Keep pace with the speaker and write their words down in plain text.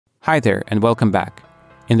Hi there and welcome back.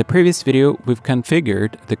 In the previous video, we've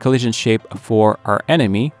configured the collision shape for our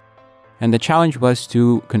enemy, and the challenge was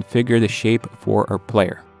to configure the shape for our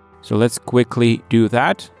player. So let's quickly do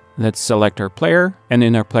that. Let's select our player, and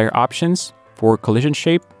in our player options for collision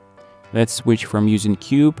shape, let's switch from using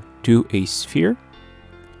cube to a sphere.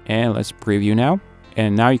 And let's preview now.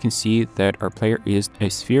 And now you can see that our player is a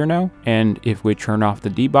sphere now. And if we turn off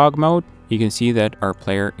the debug mode, you can see that our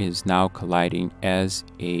player is now colliding as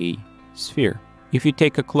a sphere. If you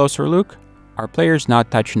take a closer look, our player is not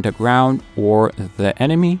touching the ground or the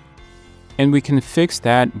enemy. And we can fix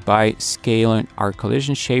that by scaling our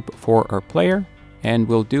collision shape for our player. And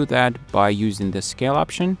we'll do that by using the scale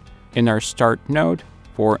option. In our start node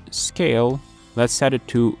for scale, let's set it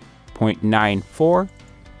to 0.94.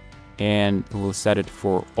 And we'll set it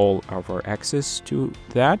for all of our axes to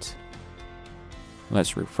that.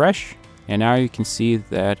 Let's refresh. And now you can see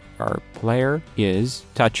that our player is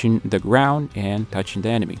touching the ground and touching the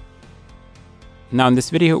enemy. Now in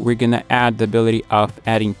this video, we're going to add the ability of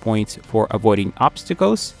adding points for avoiding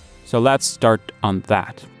obstacles. So let's start on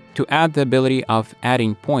that. To add the ability of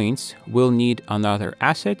adding points, we'll need another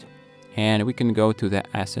asset. And we can go to the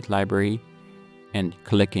asset library and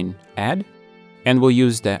click in add. And we'll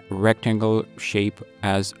use the rectangle shape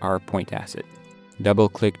as our point asset. Double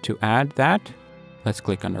click to add that. Let's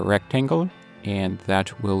click on the rectangle, and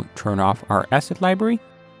that will turn off our asset library.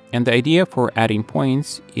 And the idea for adding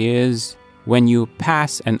points is when you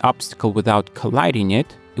pass an obstacle without colliding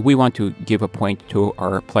it, we want to give a point to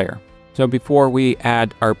our player. So before we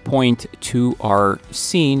add our point to our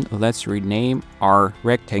scene, let's rename our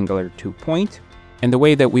rectangular to point. And the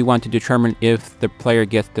way that we want to determine if the player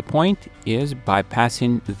gets the point is by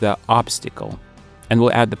passing the obstacle. And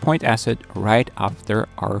we'll add the point asset right after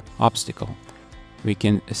our obstacle. We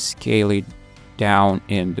can scale it down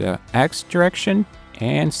in the X direction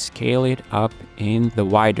and scale it up in the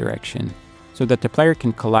Y direction so that the player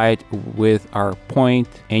can collide with our point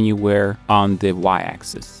anywhere on the Y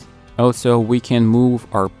axis. Also, we can move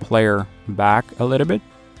our player back a little bit.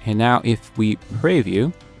 And now if we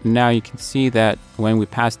preview, now you can see that when we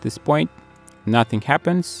pass this point, nothing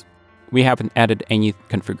happens. We haven't added any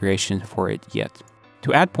configuration for it yet.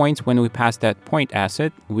 To add points when we pass that point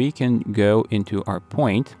asset, we can go into our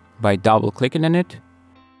point by double clicking on it.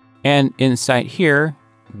 And inside here,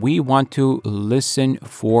 we want to listen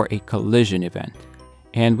for a collision event.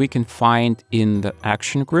 And we can find in the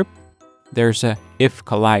action group, there's a if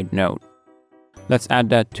collide node. Let's add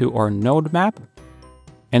that to our node map.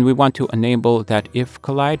 And we want to enable that if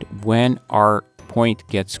collide when our point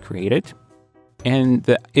gets created. And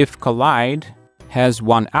the if collide has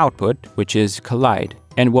one output, which is collide.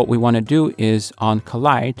 And what we want to do is on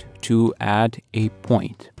collide to add a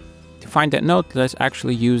point. To find that node, let's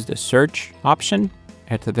actually use the search option.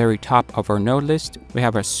 At the very top of our node list, we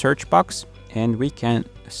have a search box, and we can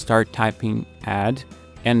start typing add,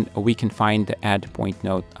 and we can find the add point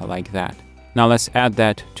node like that. Now let's add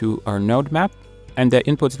that to our node map. And the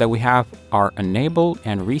inputs that we have are enable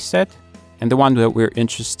and reset. And the one that we're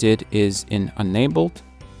interested is in enabled.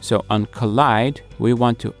 So on collide, we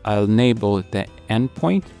want to enable the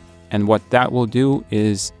endpoint. And what that will do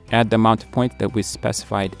is add the amount of points that we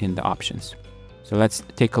specified in the options. So let's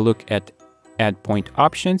take a look at add point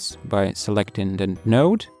options by selecting the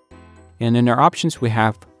node. And in our options, we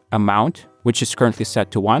have amount, which is currently set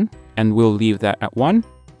to 1, and we'll leave that at 1.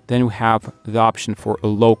 Then we have the option for a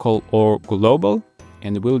local or global,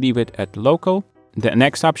 and we'll leave it at local. The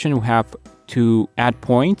next option we have to add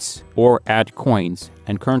points or add coins,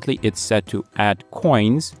 and currently it's set to add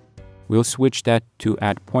coins. We'll switch that to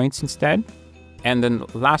add points instead. And then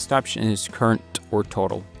the last option is current or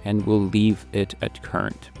total, and we'll leave it at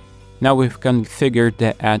current. Now we've configured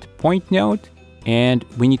the add point node, and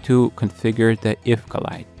we need to configure the if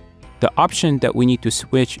collide. The option that we need to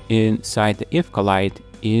switch inside the if collide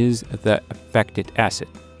is the affected asset.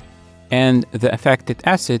 And the affected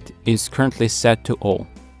asset is currently set to all.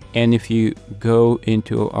 And if you go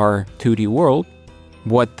into our 2D world,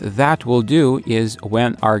 what that will do is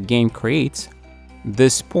when our game creates,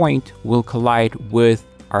 this point will collide with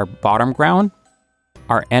our bottom ground,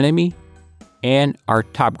 our enemy, and our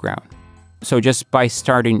top ground. So just by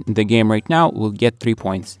starting the game right now, we'll get 3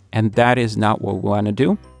 points. And that is not what we want to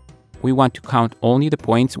do. We want to count only the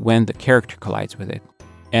points when the character collides with it.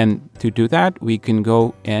 And to do that, we can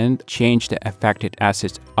go and change the affected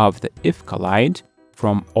assets of the if collide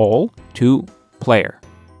from all to player.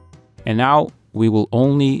 And now we will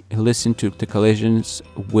only listen to the collisions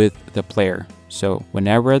with the player. So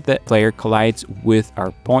whenever the player collides with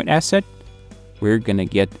our point asset, we're gonna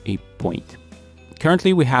get a point.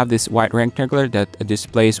 Currently, we have this white rectangle that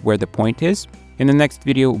displays where the point is. In the next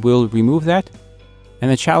video, we'll remove that.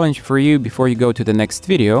 And the challenge for you before you go to the next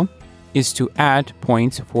video is to add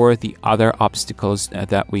points for the other obstacles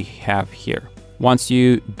that we have here. Once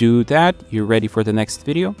you do that, you're ready for the next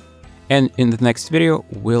video. And in the next video,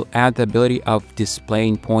 we'll add the ability of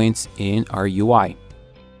displaying points in our UI.